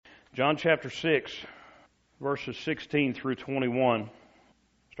John chapter 6, verses 16 through 21.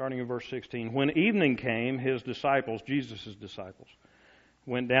 Starting in verse 16. When evening came, his disciples, Jesus' disciples,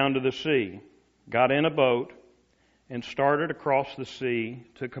 went down to the sea, got in a boat, and started across the sea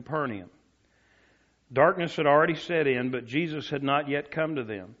to Capernaum. Darkness had already set in, but Jesus had not yet come to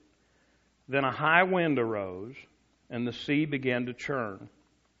them. Then a high wind arose, and the sea began to churn.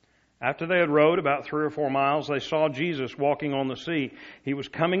 After they had rowed about 3 or 4 miles, they saw Jesus walking on the sea. He was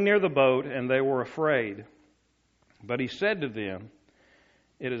coming near the boat, and they were afraid. But he said to them,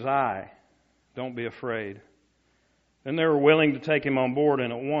 "It is I. Don't be afraid." Then they were willing to take him on board,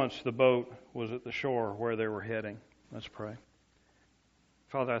 and at once the boat was at the shore where they were heading. Let's pray.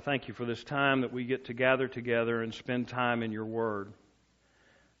 Father, I thank you for this time that we get to gather together and spend time in your word.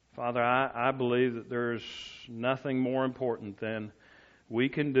 Father, I believe that there's nothing more important than we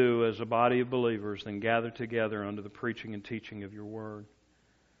can do as a body of believers than gather together under the preaching and teaching of your word.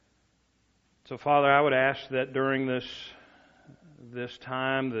 So, Father, I would ask that during this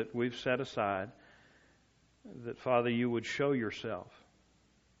time that we've set aside, that, Father, you would show yourself.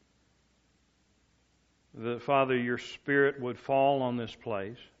 That, Father, your Spirit would fall on this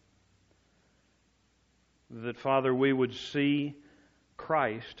place. That, Father, we would see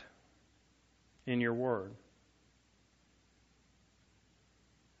Christ in your word.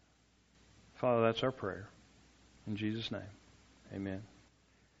 Father, that's our prayer. In Jesus' name, amen.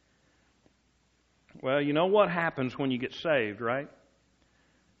 Well, you know what happens when you get saved, right?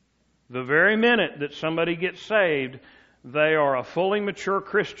 The very minute that somebody gets saved, they are a fully mature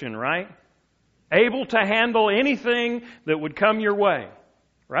Christian, right? Able to handle anything that would come your way,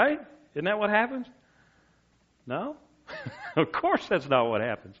 right? Isn't that what happens? No? Of course that's not what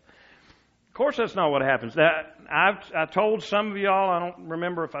happens. Of course that's not what happens. I told some of y'all, I don't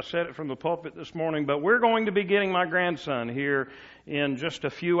remember if I said it from the pulpit this morning, but we're going to be getting my grandson here in just a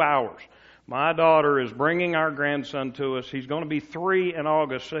few hours. My daughter is bringing our grandson to us. He's going to be 3 in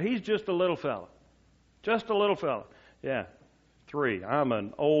August, so he's just a little fella. Just a little fella. Yeah, 3. I'm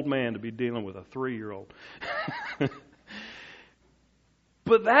an old man to be dealing with a 3-year-old.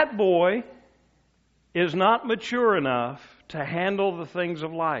 But that boy is not mature enough to handle the things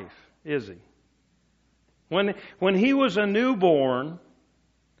of life, is he? When he was a newborn,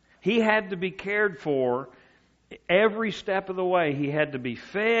 he had to be cared for every step of the way. He had to be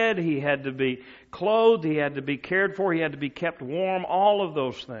fed, he had to be clothed, he had to be cared for, he had to be kept warm, all of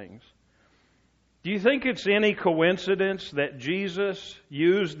those things. Do you think it's any coincidence that Jesus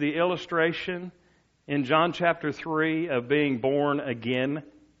used the illustration in John chapter 3 of being born again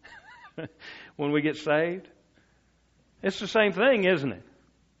when we get saved? It's the same thing, isn't it?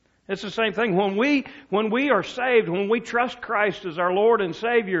 It's the same thing. When we are saved, when we trust Christ as our Lord and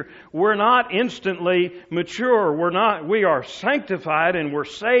Savior, we're not instantly mature. We are sanctified and we're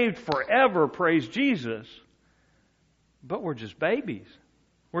saved forever, praise Jesus. But we're just babies.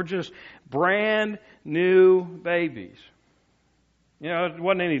 We're just brand new babies. You know, it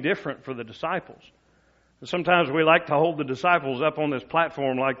wasn't any different for the disciples. Sometimes we like to hold the disciples up on this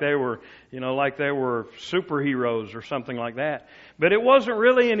platform like they were superheroes or something like that. But it wasn't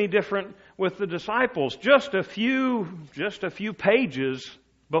really any different with the disciples. Just a few pages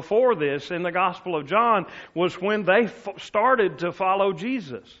before this in the Gospel of John was when they started to follow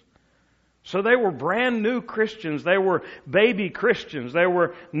Jesus. So they were brand new Christians. They were baby Christians. They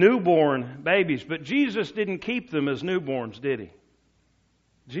were newborn babies. But Jesus didn't keep them as newborns, did He?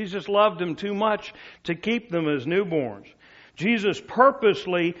 Jesus loved them too much to keep them as newborns. Jesus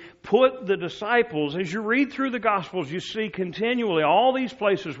purposely put the disciples, as you read through the Gospels, you see continually all these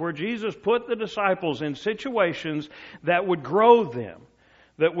places where Jesus put the disciples in situations that would grow them,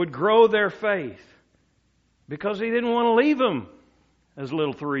 that would grow their faith, because He didn't want to leave them as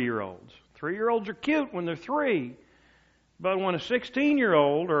little 3-year-olds. 3-year-olds are cute when they're 3. But when a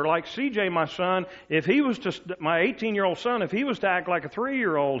 16-year-old, or like CJ, my son, my 18-year-old son, if he was to act like a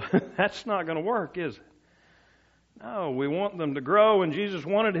 3-year-old, that's not going to work, is it? No, we want them to grow, and Jesus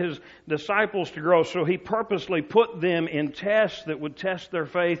wanted His disciples to grow, so He purposely put them in tests that would test their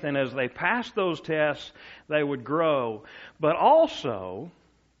faith, and as they passed those tests, they would grow. But also,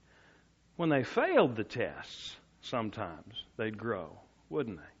 when they failed the tests, sometimes they'd grow,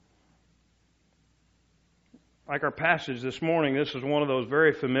 wouldn't they? Like our passage this morning, this is one of those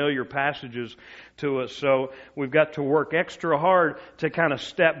very familiar passages to us, so we've got to work extra hard to kind of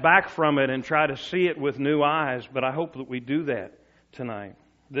step back from it and try to see it with new eyes, but I hope that we do that tonight.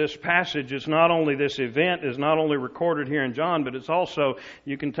 this passage is not only, this event is not only recorded here in John, but it's also,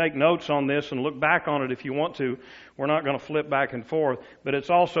 you can take notes on this and look back on it if you want to. We're not going to flip back and forth. But it's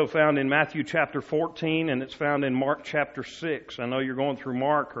also found in Matthew chapter 14, and it's found in Mark chapter 6. I know you're going through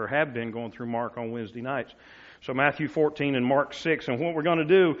Mark, or have been going through Mark on Wednesday nights. So Matthew 14 and Mark 6. And what we're going to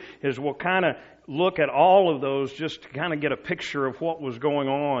do is we'll kind of look at all of those just to kind of get a picture of what was going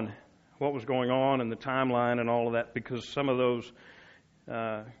on in the timeline and all of that, because some of those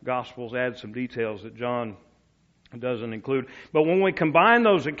Gospels add some details that John doesn't include. But when we combine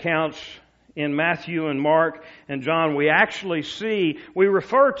those accounts in Matthew and Mark and John, we actually see, we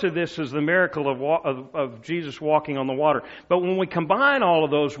refer to this as the miracle of Jesus walking on the water. But when we combine all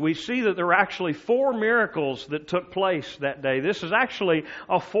of those, we see that there were actually 4 miracles that took place that day. This is actually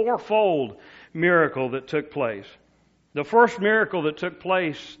a fourfold miracle that took place. The first miracle that took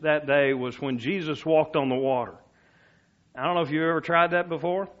place that day was when Jesus walked on the water. I don't know if you've ever tried that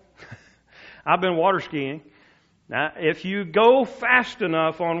before. I've been water skiing. Now, if you go fast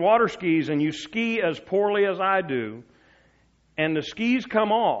enough on water skis and you ski as poorly as I do, and the skis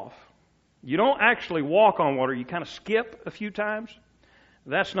come off, you don't actually walk on water. You kind of skip a few times.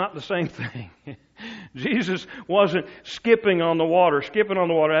 That's not the same thing. Jesus wasn't skipping on the water. Skipping on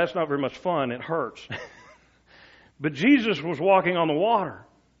the water, that's not very much fun. It hurts. But Jesus was walking on the water.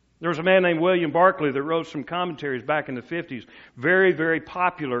 There was a man named William Barclay that wrote some commentaries back in the 50s. Very, very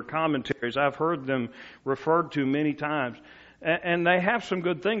popular commentaries. I've heard them referred to many times. And they have some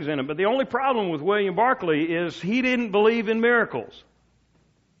good things in them. But the only problem with William Barclay is he didn't believe in miracles.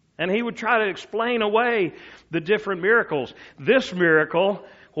 And he would try to explain away the different miracles. This miracle,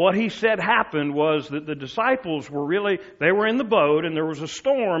 what he said happened was that the disciples they were in the boat and there was a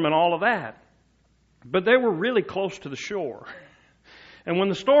storm and all of that. But they were really close to the shore. And when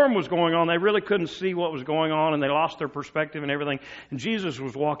the storm was going on, they really couldn't see what was going on, and they lost their perspective and everything. And Jesus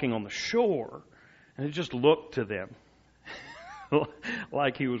was walking on the shore, and it just looked to them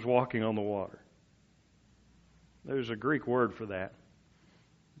like he was walking on the water. There's a Greek word for that.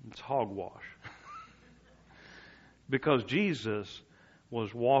 It's hogwash. Because Jesus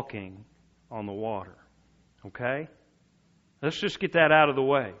was walking on the water. Okay? Let's just get that out of the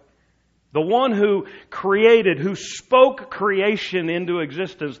way. The one who created, who spoke creation into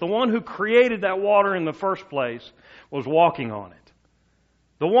existence, the one who created that water in the first place, was walking on it.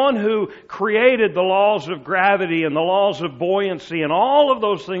 The one who created the laws of gravity and the laws of buoyancy and all of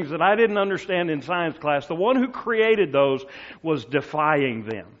those things that I didn't understand in science class, the one who created those was defying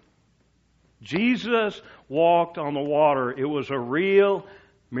them. Jesus walked on the water. It was a real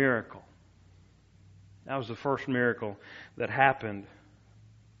miracle. That was the first miracle that happened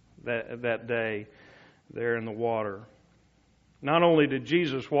that day there in the water. Not only did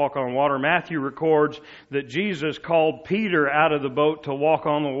Jesus walk on water, Matthew records that Jesus called Peter out of the boat to walk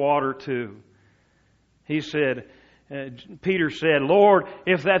on the water too. He said, Peter said, "Lord,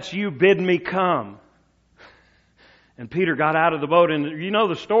 if that's you, bid me come." And Peter got out of the boat, and you know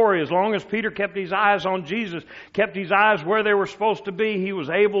the story. As long as Peter kept his eyes on Jesus, kept his eyes where they were supposed to be, he was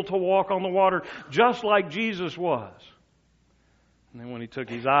able to walk on the water just like Jesus was. And then when he took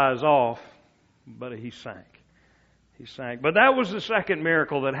his eyes off, he sank. He sank. But that was the second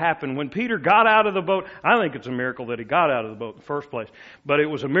miracle that happened. When Peter got out of the boat, I think it's a miracle that he got out of the boat in the first place. But it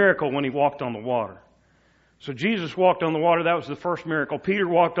was a miracle when he walked on the water. So Jesus walked on the water. That was the first miracle. Peter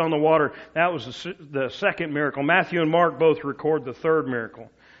walked on the water. That was the second miracle. Matthew and Mark both record the third miracle.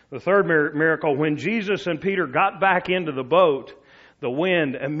 The third miracle, when Jesus and Peter got back into the boat, the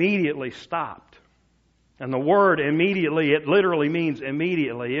wind immediately stopped. And the word immediately, it literally means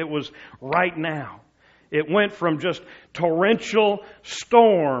immediately. It was right now. It went from just torrential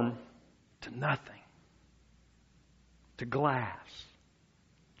storm to nothing. To glass.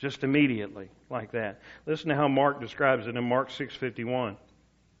 Just immediately, like that. Listen to how Mark describes it in Mark 6:51.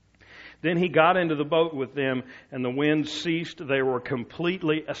 Then he got into the boat with them, and the wind ceased. They were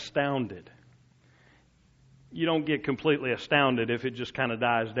completely astounded. You don't get completely astounded if it just kind of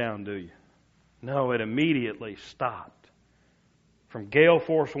dies down, do you? No, it immediately stopped. From gale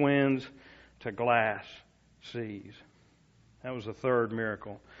force winds to glass seas. That was the third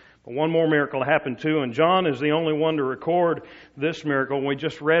miracle. But one more miracle happened too, and John is the only one to record this miracle. We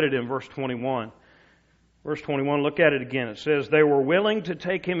just read it in verse 21. Verse 21, look at it again. It says, they were willing to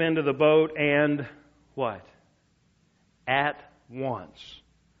take him into the boat, and what? At once,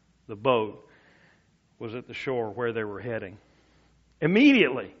 the boat was at the shore where they were heading.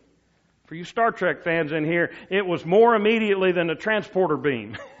 Immediately. For you Star Trek fans in here, it was more immediately than a transporter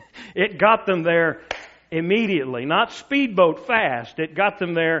beam. It got them there immediately. Not speedboat fast. It got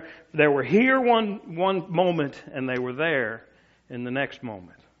them there. They were here one moment and they were there in the next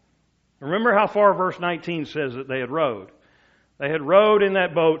moment. Remember how far verse 19 says that they had rowed. They had rowed in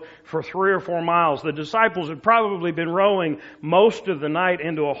that boat for 3 or 4 miles. The disciples had probably been rowing most of the night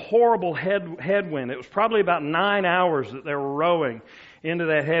into a horrible headwind. It was probably about 9 hours that they were rowing into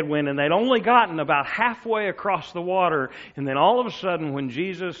that headwind, and they'd only gotten about halfway across the water, and then all of a sudden when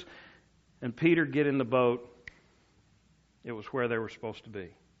Jesus and Peter get in the boat, it was where they were supposed to be.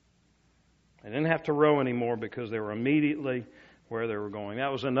 They didn't have to row anymore because they were immediately where they were going.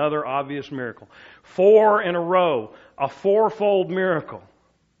 That was another obvious miracle. 4 in a row, a 4-fold miracle.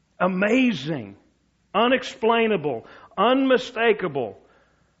 Amazing, unexplainable, unmistakable,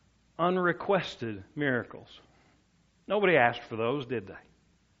 unrequested miracles. Nobody asked for those, did they?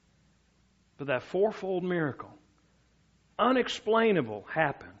 But that 4-fold miracle, unexplainable,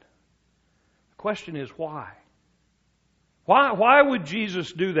 happened. The question is why? Why would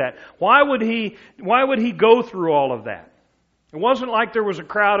Jesus do that? Why would he go through all of that? It wasn't like there was a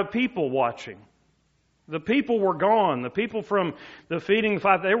crowd of people watching. The people were gone. The people from the feeding the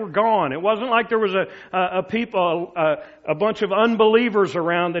 5,000, they were gone. It wasn't like there was a bunch of unbelievers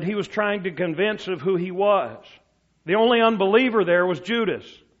around that he was trying to convince of who he was. The only unbeliever there was Judas,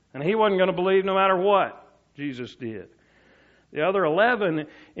 and he wasn't going to believe no matter what Jesus did. The other 11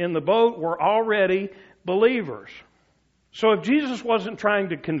 in the boat were already believers. So if Jesus wasn't trying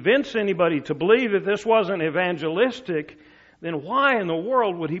to convince anybody to believe, if this wasn't evangelistic, then why in the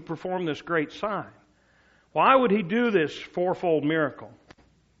world would he perform this great sign? Why would he do this 4-fold miracle?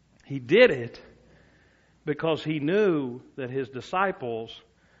 He did it because he knew that his disciples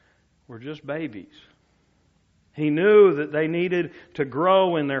were just babies. He knew that they needed to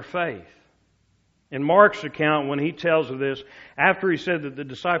grow in their faith. In Mark's account, when he tells of this, after he said that the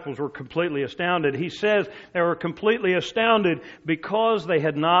disciples were completely astounded, he says they were completely astounded because they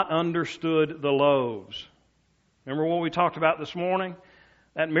had not understood the loaves. Remember what we talked about this morning?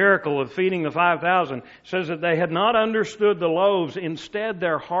 That miracle of feeding the 5,000 says that they had not understood the loaves. Instead,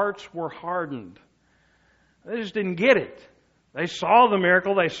 their hearts were hardened. They just didn't get it. They saw the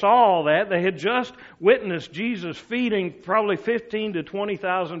miracle. They saw all that. They had just witnessed Jesus feeding probably 15 to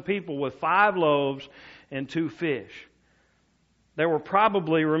 20,000 people with 5 loaves and 2 fish. They were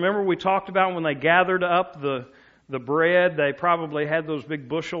probably, remember we talked about when they gathered up the bread, they probably had those big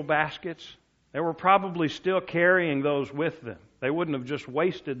bushel baskets. They were probably still carrying those with them. They wouldn't have just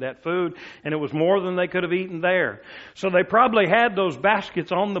wasted that food, and it was more than they could have eaten there. So they probably had those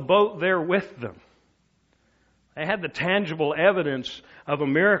baskets on the boat there with them. They had the tangible evidence of a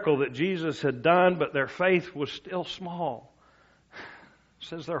miracle that Jesus had done, but their faith was still small. It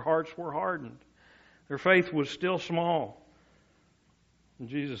says their hearts were hardened. Their faith was still small. And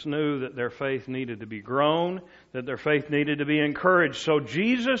Jesus knew that their faith needed to be grown, that their faith needed to be encouraged. So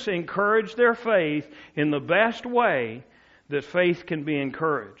Jesus encouraged their faith in the best way that faith can be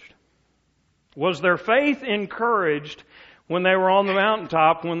encouraged. Was their faith encouraged when they were on the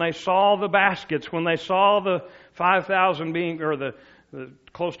mountaintop, when they saw the baskets, when they saw the 5,000 being, or the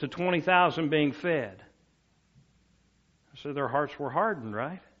close to 20,000 being fed? So their hearts were hardened,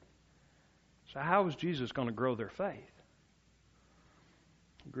 right? So how was Jesus going to grow their faith?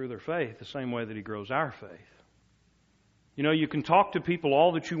 He grew their faith the same way that He grows our faith. You know, you can talk to people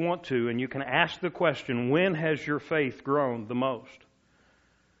all that you want to, and you can ask the question, when has your faith grown the most?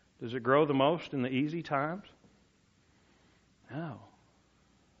 Does it grow the most in the easy times? No.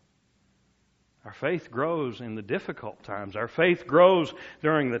 Our faith grows in the difficult times. Our faith grows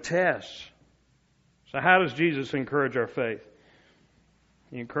during the tests. So how does Jesus encourage our faith?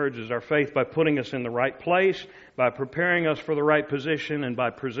 He encourages our faith by putting us in the right place, by preparing us for the right position, and by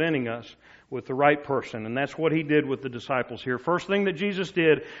presenting us with the right person. And that's what He did with the disciples here. First thing that Jesus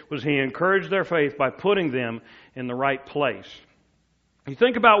did was He encouraged their faith by putting them in the right place. You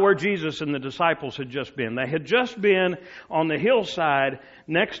think about where Jesus and the disciples had just been. They had just been on the hillside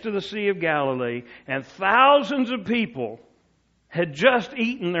next to the Sea of Galilee, and thousands of people had just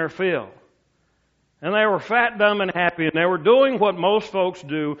eaten their fill. And they were fat, dumb, and happy, and they were doing what most folks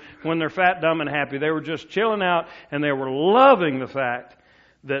do when they're fat, dumb, and happy. They were just chilling out, and they were loving the fact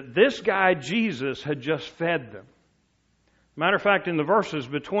that this guy, Jesus, had just fed them. Matter of fact, in the verses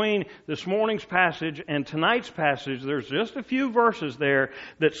between this morning's passage and tonight's passage, there's just a few verses there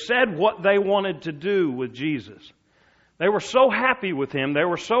that said what they wanted to do with Jesus. They were so happy with Him, they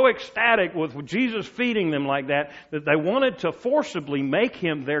were so ecstatic with Jesus feeding them like that they wanted to forcibly make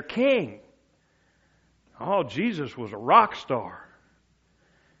Him their king. Oh, Jesus was a rock star.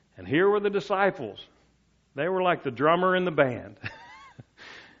 And here were the disciples. They were like the drummer in the band.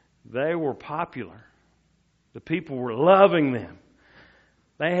 They were popular. The people were loving them.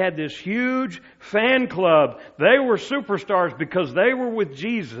 They had this huge fan club. They were superstars because they were with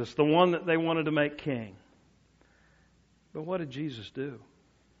Jesus, the one that they wanted to make king. But what did Jesus do?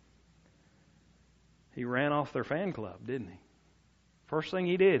 He ran off their fan club, didn't he? First thing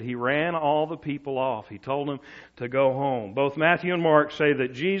he did, he ran all the people off. He told them to go home. Both Matthew and Mark say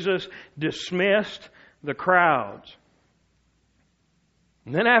that Jesus dismissed the crowds.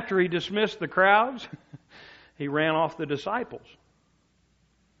 And then after he dismissed the crowds, he ran off the disciples.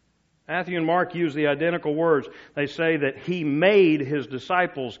 Matthew and Mark use the identical words. They say that he made his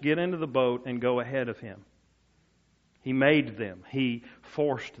disciples get into the boat and go ahead of him. He made them. He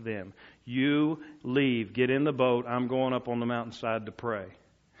forced them. You leave. Get in the boat. I'm going up on the mountainside to pray.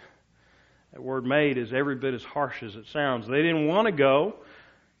 That word made is every bit as harsh as it sounds. They didn't want to go.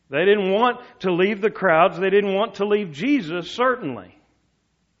 They didn't want to leave the crowds. They didn't want to leave Jesus, certainly.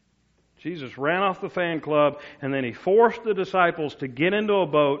 Jesus ran off the fan club, and then he forced the disciples to get into a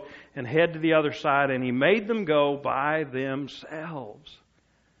boat and head to the other side, and he made them go by themselves.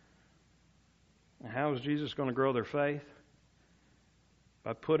 And how is Jesus going to grow their faith?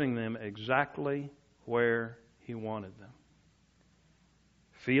 By putting them exactly where he wanted them.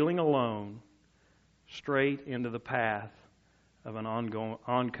 Feeling alone, straight into the path of an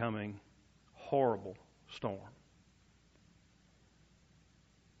oncoming, horrible storm.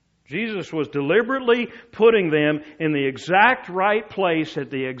 Jesus was deliberately putting them in the exact right place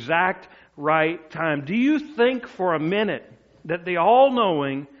at the exact right time. Do you think for a minute that the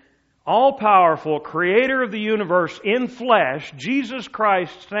all-knowing, all-powerful Creator of the universe in flesh, Jesus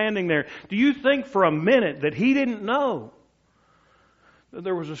Christ standing there, do you think for a minute that He didn't know that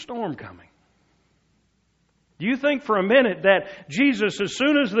there was a storm coming? Do you think for a minute that Jesus, as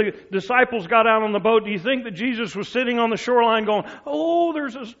soon as the disciples got out on the boat, do you think that Jesus was sitting on the shoreline going, oh,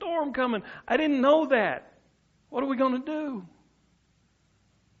 there's a storm coming. I didn't know that. What are we going to do?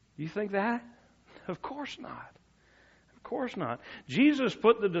 You think that? Of course not. Of course not. Jesus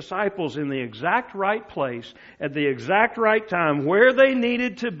put the disciples in the exact right place at the exact right time where they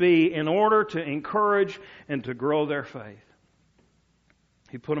needed to be in order to encourage and to grow their faith.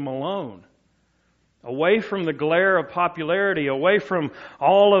 He put them alone. Away from the glare of popularity, away from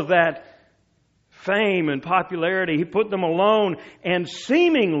all of that fame and popularity. He put them alone, and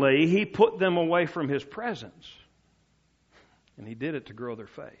seemingly He put them away from His presence. And He did it to grow their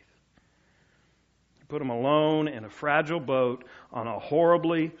faith. He put them alone in a fragile boat on a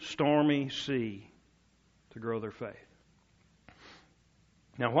horribly stormy sea to grow their faith.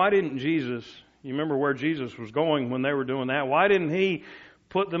 Now, why didn't Jesus, you remember where Jesus was going when they were doing that? Why didn't He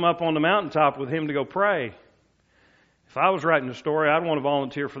put them up on the mountaintop with Him to go pray? If I was writing a story, I'd want to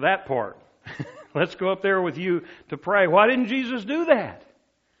volunteer for that part. Let's go up there with you to pray. Why didn't Jesus do that?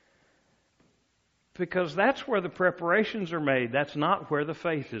 Because that's where the preparations are made. That's not where the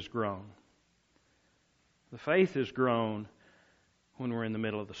faith is grown. The faith is grown when we're in the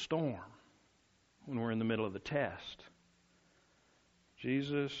middle of the storm, when we're in the middle of the test.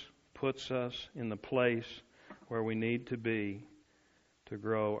 Jesus puts us in the place where we need to be to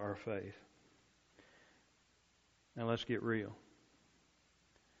grow our faith. Now let's get real.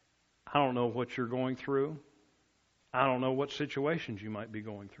 I don't know what you're going through. I don't know what situations you might be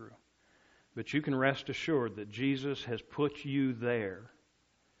going through. But you can rest assured that Jesus has put you there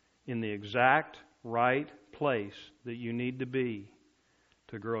in the exact right place that you need to be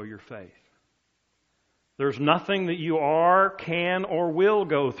to grow your faith. There's nothing that you are, can, or will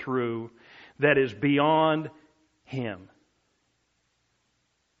go through that is beyond Him.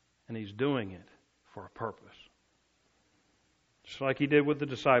 And He's doing it for a purpose. Just like He did with the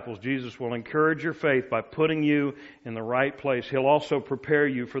disciples, Jesus will encourage your faith by putting you in the right place. He'll also prepare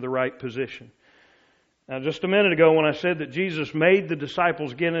you for the right position. Now, just a minute ago when I said that Jesus made the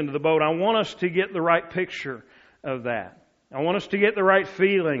disciples get into the boat, I want us to get the right picture of that. I want us to get the right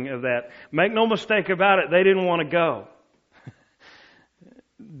feeling of that. Make no mistake about it, they didn't want to go.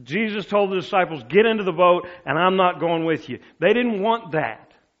 Jesus told the disciples, get into the boat and I'm not going with you. They didn't want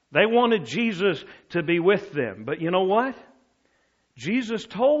that. They wanted Jesus to be with them. But you know what? Jesus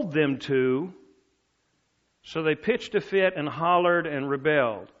told them to, so they pitched a fit and hollered and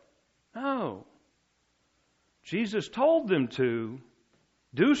rebelled. No. Jesus told them to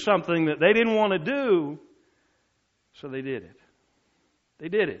do something that they didn't want to do, so they did it. They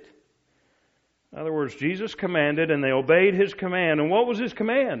did it. In other words, Jesus commanded and they obeyed His command. And what was His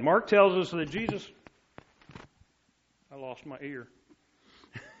command? Mark tells us that Jesus... I lost my ear.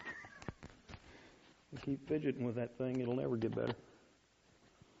 I keep fidgeting with that thing. It'll never get better.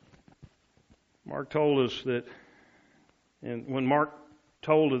 Mark told us that, and when Mark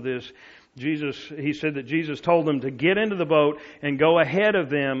told of this, he said that Jesus told them to get into the boat and go ahead of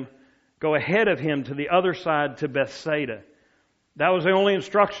him to the other side to Bethsaida. That was the only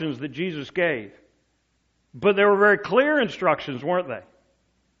instructions that Jesus gave. But they were very clear instructions, weren't they?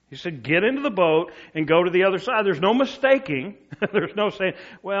 He said, get into the boat and go to the other side. There's no mistaking. There's no saying,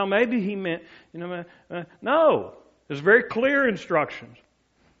 well, maybe he meant, no. There's very clear instructions.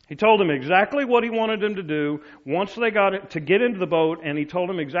 He told them exactly what he wanted them to do once they got it, to get into the boat, and he told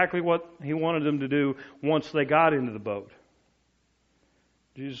them exactly what he wanted them to do once they got into the boat.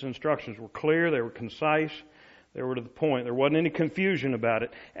 Jesus' instructions were clear, they were concise, they were to the point. There wasn't any confusion about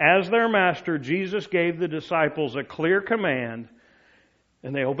it. As their master, Jesus gave the disciples a clear command,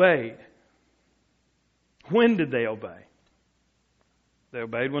 and they obeyed. When did they obey? They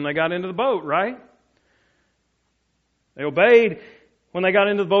obeyed when they got into the boat, right? They obeyed when they got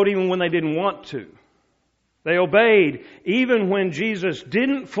into the boat even when they didn't want to. They obeyed even when Jesus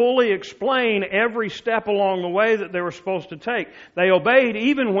didn't fully explain every step along the way that they were supposed to take. They obeyed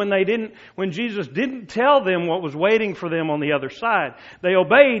even when Jesus didn't tell them what was waiting for them on the other side. They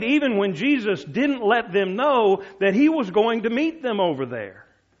obeyed even when Jesus didn't let them know that He was going to meet them over there.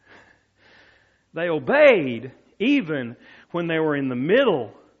 They obeyed even when they were in the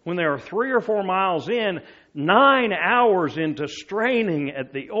middle, when they were 3 or 4 miles in, 9 hours into straining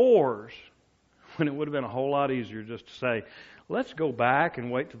at the oars, when it would have been a whole lot easier just to say, let's go back and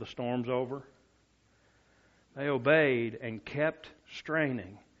wait till the storm's over. They obeyed and kept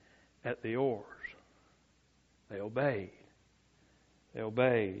straining at the oars. They obeyed. They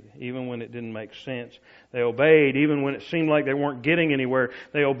obeyed even when it didn't make sense. They obeyed even when it seemed like they weren't getting anywhere.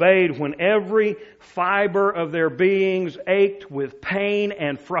 They obeyed when every fiber of their beings ached with pain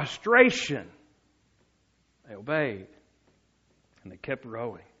and frustration. They obeyed. And they kept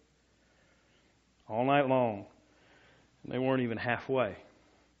rowing all night long. And they weren't even halfway.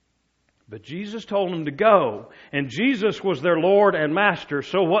 But Jesus told them to go. And Jesus was their Lord and Master.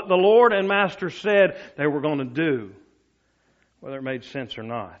 So what the Lord and Master said, they were going to do, whether it made sense or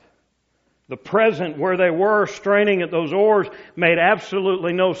not. The present, where they were straining at those oars, made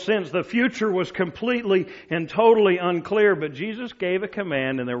absolutely no sense. The future was completely and totally unclear. But Jesus gave a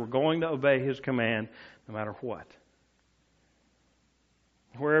command, and they were going to obey His command no matter what.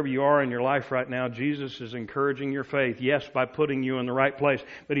 Wherever you are in your life right now, Jesus is encouraging your faith, yes, by putting you in the right place,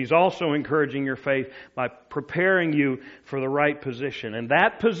 but He's also encouraging your faith by preparing you for the right position. And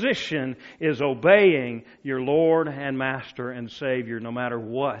that position is obeying your Lord and Master and Savior no matter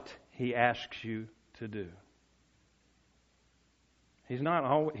what He asks you to do. He's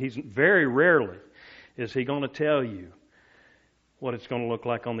very rarely is He going to tell you what it's going to look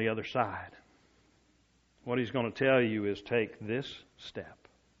like on the other side. What He's going to tell you is take this step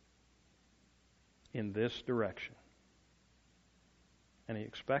in this direction. And He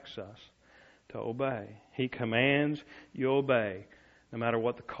expects us to obey. He commands, you obey, no matter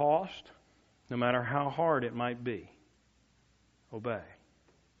what the cost, no matter how hard it might be. Obey.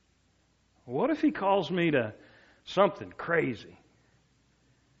 What if He calls me to something crazy?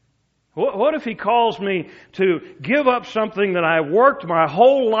 What if He calls me to give up something that I worked my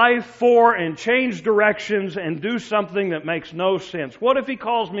whole life for and change directions and do something that makes no sense? What if He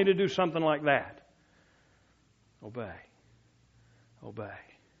calls me to do something like that? Obey. Obey.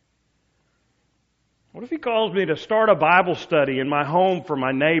 What if He calls me to start a Bible study in my home for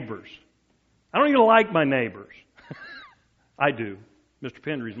my neighbors? I don't even like my neighbors. I do. Mr.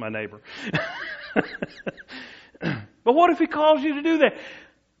 Pendry's my neighbor. But what if He calls you to do that?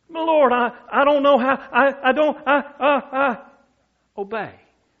 Lord, I don't know how, Obey.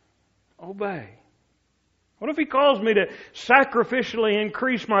 Obey. What if He calls me to sacrificially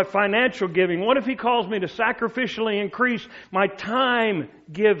increase my financial giving? What if He calls me to sacrificially increase my time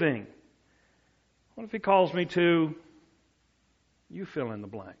giving? What if He calls me to, you fill in the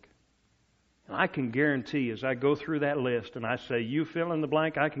blank? And I can guarantee as I go through that list and I say, you fill in the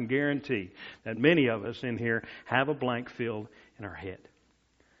blank, I can guarantee that many of us in here have a blank filled in our head.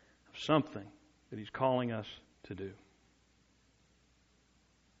 Something that He's calling us to do.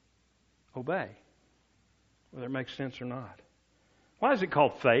 Obey, whether it makes sense or not. Why is it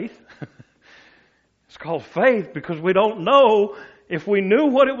called faith? It's called faith because we don't know. If we knew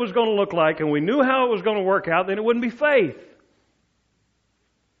what it was going to look like and we knew how it was going to work out, then it wouldn't be faith.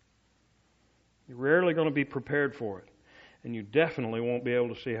 You're rarely going to be prepared for it. And you definitely won't be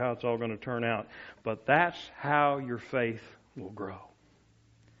able to see how it's all going to turn out. But that's how your faith will grow.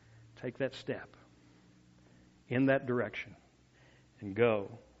 Take that step in that direction and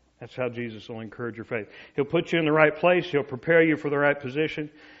go. That's how Jesus will encourage your faith. He'll put you in the right place. He'll prepare you for the right position.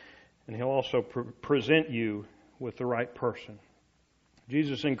 And He'll also present you with the right person.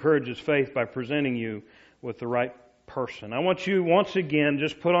 Jesus encourages faith by presenting you with the right person. I want you, once again,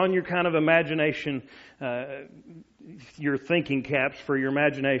 just put on your kind of imagination, your thinking caps for your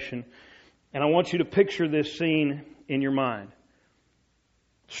imagination, and I want you to picture this scene in your mind.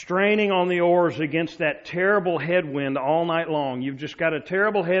 Straining on the oars against that terrible headwind all night long. You've just got a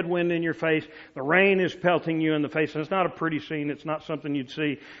terrible headwind in your face. The rain is pelting you in the face. And it's not a pretty scene. It's not something you'd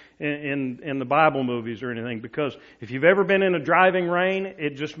see in the Bible movies or anything. Because if you've ever been in a driving rain,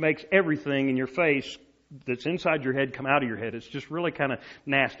 it just makes everything in your face that's inside your head come out of your head. It's just really kind of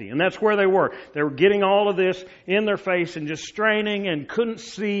nasty. And that's where they were. They were getting all of this in their face and just straining and couldn't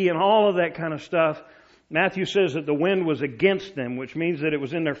see and all of that kind of stuff. Matthew says that the wind was against them, which means that it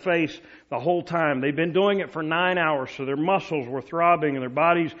was in their face the whole time. They'd been doing it for 9 hours, so their muscles were throbbing and their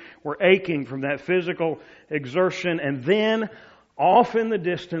bodies were aching from that physical exertion. And then, off in the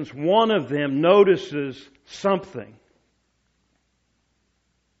distance, one of them notices something.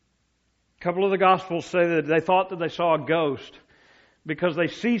 A couple of the Gospels say that they thought that they saw a ghost because they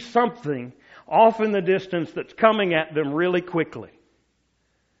see something off in the distance that's coming at them really quickly.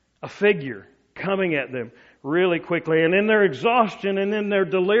 A figure coming at them really quickly. And in their exhaustion and in their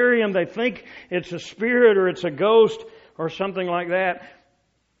delirium, they think it's a spirit or it's a ghost or something like that.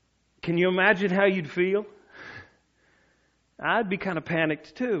 Can you imagine how you'd feel? I'd be kind of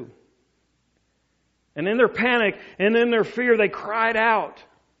panicked too. And in their panic and in their fear, they cried out.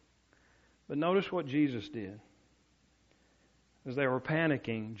 But notice what Jesus did. As they were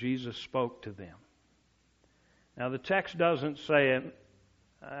panicking, Jesus spoke to them. Now the text doesn't say it.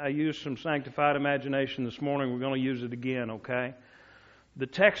 I used some sanctified imagination this morning. We're going to use it again, okay? The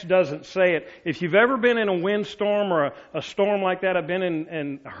text doesn't say it. If you've ever been in a windstorm or a storm like that, I've been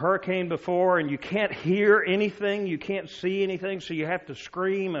in a hurricane before, and you can't hear anything, you can't see anything, so you have to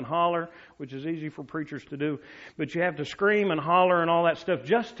scream and holler, which is easy for preachers to do, but you have to scream and holler and all that stuff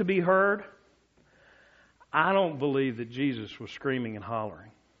just to be heard. I don't believe that Jesus was screaming and hollering.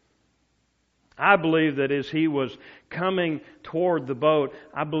 I believe that as He was coming toward the boat,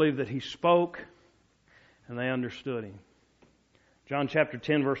 I believe that He spoke and they understood Him. John chapter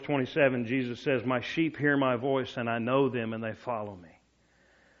 10 verse 27, Jesus says, "My sheep hear my voice and I know them and they follow me."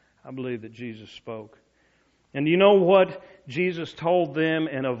 I believe that Jesus spoke. And you know what Jesus told them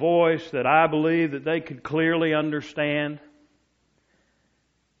in a voice that I believe that they could clearly understand?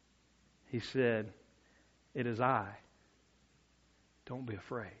 He said, "It is I. Don't be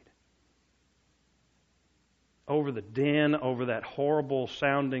afraid." Over the din, over that horrible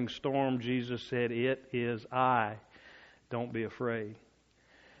sounding storm, Jesus said, "It is I. Don't be afraid."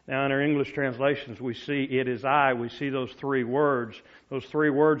 Now in our English translations we see "it is I." We see those three words. Those three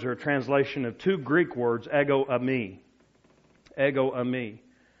words are a translation of two Greek words, ego eimi. Ego eimi.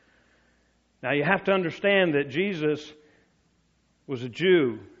 Now you have to understand that Jesus was a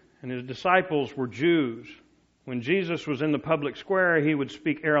Jew and His disciples were Jews. When Jesus was in the public square, He would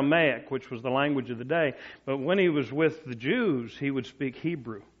speak Aramaic, which was the language of the day. But when He was with the Jews, He would speak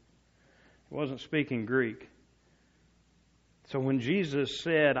Hebrew. He wasn't speaking Greek. So when Jesus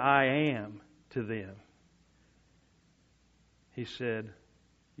said, "I am," to them, He said,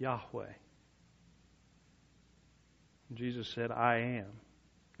 "Yahweh." Jesus said, "I am."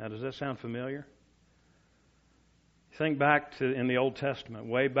 Now, does that sound familiar? Think back to in the Old Testament,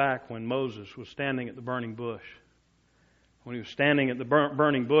 way back when Moses was standing at the burning bush. When he was standing at the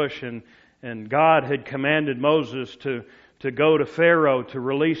burning bush and God had commanded Moses to go to Pharaoh to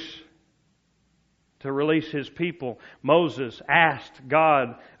release his people. Moses asked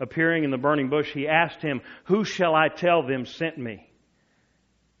God, appearing in the burning bush, he asked Him, "Who shall I tell them sent me?"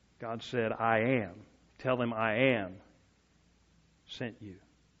 God said, "I am." Tell them I am sent you.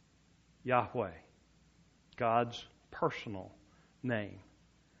 Yahweh. God's personal name.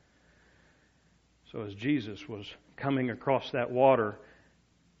 So as Jesus was coming across that water,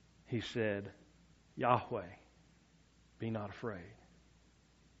 He said, "Yahweh, be not afraid."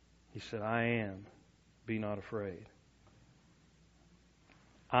 He said, "I am, be not afraid."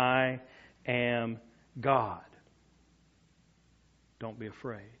 I am God. Don't be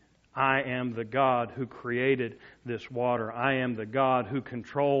afraid. I am the God who created this water. I am the God who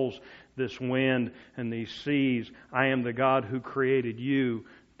controls this wind and these seas. I am the God who created you.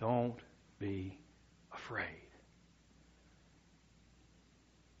 Don't be afraid.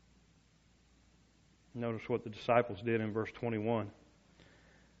 Notice what the disciples did in verse 21.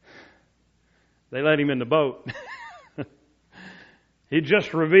 They let Him in the boat. He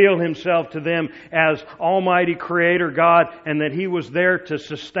just revealed Himself to them as Almighty Creator God, and that He was there to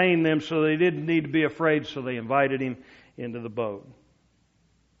sustain them, so they didn't need to be afraid, so they invited Him into the boat.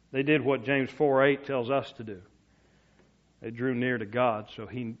 They did what James 4:8 tells us to do. They drew near to God, so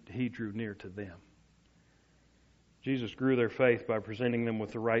He drew near to them. Jesus grew their faith by presenting them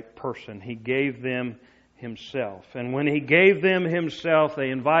with the right person. He gave them Himself. And when He gave them Himself, they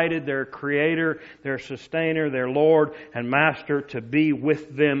invited their Creator, their Sustainer, their Lord and Master to be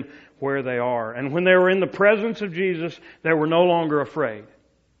with them where they are. And when they were in the presence of Jesus, they were no longer afraid.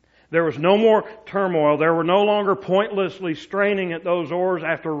 There was no more turmoil. They were no longer pointlessly straining at those oars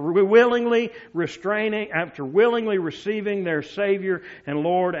after willingly receiving their Savior and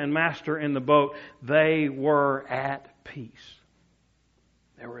Lord and Master in the boat. They were at peace.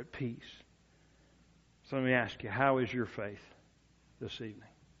 They were at peace. So let me ask you, how is your faith this evening?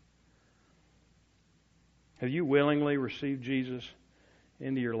 Have you willingly received Jesus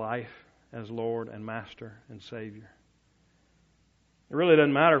into your life as Lord and Master and Savior? It really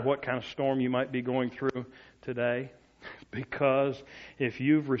doesn't matter what kind of storm you might be going through today, because if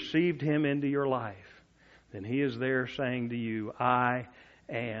you've received Him into your life, then He is there saying to you, I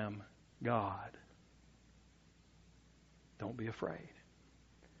am God. Don't be afraid.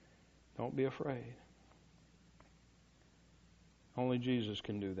 Don't be afraid. Only Jesus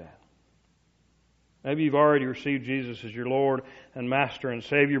can do that. Maybe you've already received Jesus as your Lord and Master and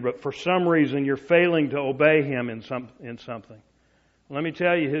Savior, but for some reason you're failing to obey Him in something. Let me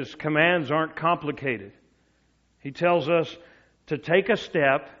tell you, His commands aren't complicated. He tells us to take a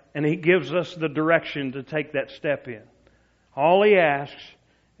step, and He gives us the direction to take that step in. All He asks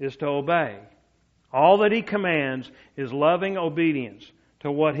is to obey. All that He commands is loving obedience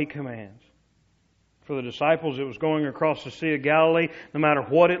to what He commands. For the disciples, it was going across the Sea of Galilee, no matter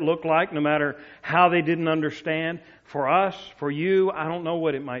what it looked like, no matter how they didn't understand. For us, for you, I don't know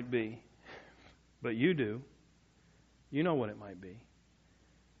what it might be. But you do. You know what it might be.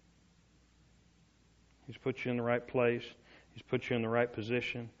 He's put you in the right place. He's put you in the right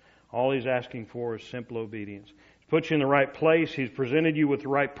position. All He's asking for is simple obedience. He's put you in the right place. He's presented you with the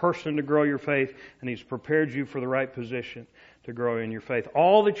right person to grow your faith, and He's prepared you for the right position to grow in your faith.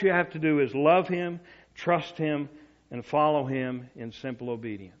 All that you have to do is love Him, trust Him, and follow Him in simple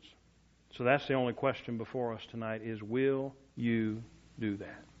obedience. So that's the only question before us tonight is, will you do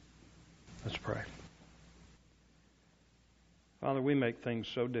that? Let's pray. Father, we make things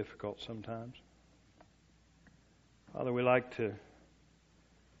so difficult sometimes. Father, we like to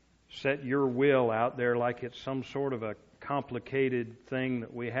set Your will out there like it's some sort of a complicated thing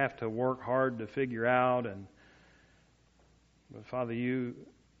that we have to work hard to figure out. But Father, You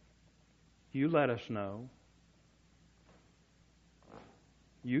let us know.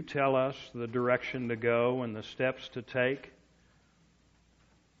 You tell us the direction to go and the steps to take.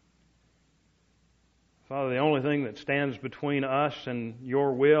 Father, the only thing that stands between us and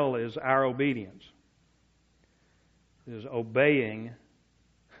Your will is our obedience. Is obeying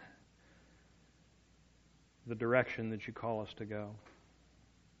the direction that You call us to go.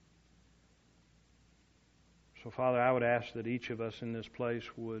 So, Father, I would ask that each of us in this place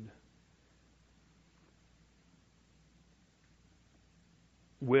would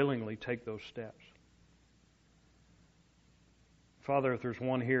willingly take those steps. Father, if there's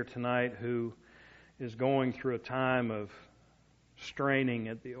one here tonight who is going through a time of straining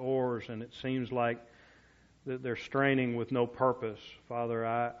at the oars and it seems like that they're straining with no purpose, Father,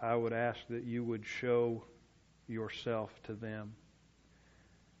 I would ask that You would show Yourself to them.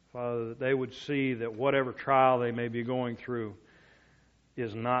 Father, that they would see that whatever trial they may be going through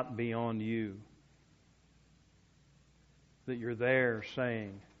is not beyond You. That You're there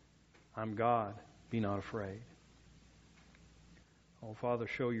saying, I'm God, be not afraid. Oh, Father,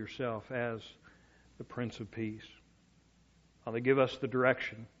 show Yourself as the Prince of Peace. Father, give us the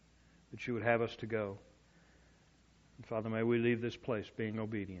direction that You would have us to go. And Father, may we leave this place being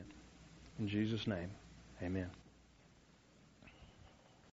obedient. In Jesus' name, amen.